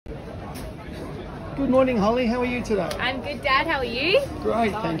Good morning, Holly. How are you today? I'm good, Dad. How are you?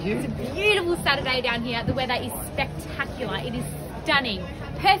 Great, thank you. It's a beautiful Saturday down here. The weather is spectacular. It is stunning.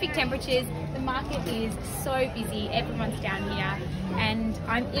 Perfect temperatures. The market is so busy. Everyone's down here. And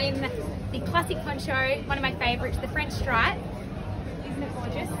I'm in the classic poncho, one of my favourites, the French stripe. Isn't it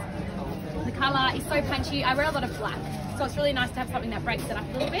gorgeous? The colour is so punchy. I wear a lot of black, so it's really nice to have something that breaks it up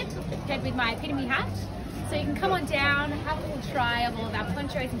a little bit. Paired with my epitome hat. So you can come on down, have a little try of all of our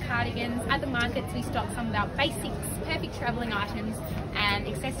ponchos and cardigans. At the markets we stock some of our basics, perfect travelling items and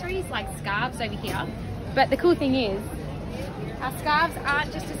accessories like scarves over here. But the cool thing is, our scarves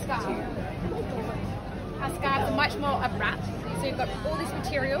aren't just a scarf. Our scarves are much more a wrap. So you've got all this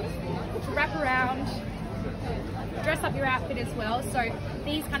material to wrap around, dress up your outfit as well. So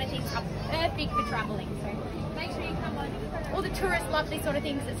these kind of things are perfect for travelling. So make sure you come on. All the tourists love these sort of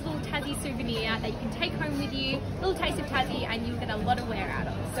things. It's a little Tassie souvenir that you can take home with you, a little taste of Tassie, and you'll get a lot of wear out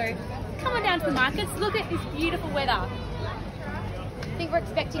of it. So come on down to the markets, look at this beautiful weather. I think we're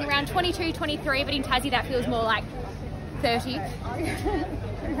expecting around 22, 23, but in Tassie that feels more like 30.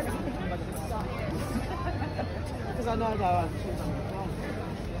 Because I know they are.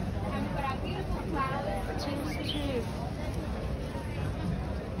 And we've got our beautiful flowers, which is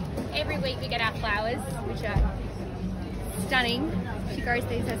every week we get our flowers, which are stunning. She grows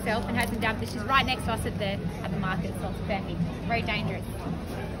these herself and has them down, but she's right next to us at the market, so it's perfect. Very dangerous.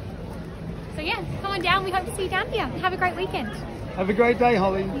 So yeah, come on down. We hope to see you down here. Have a great weekend. Have a great day,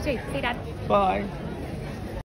 Holly. You too. See you, Dad. Bye.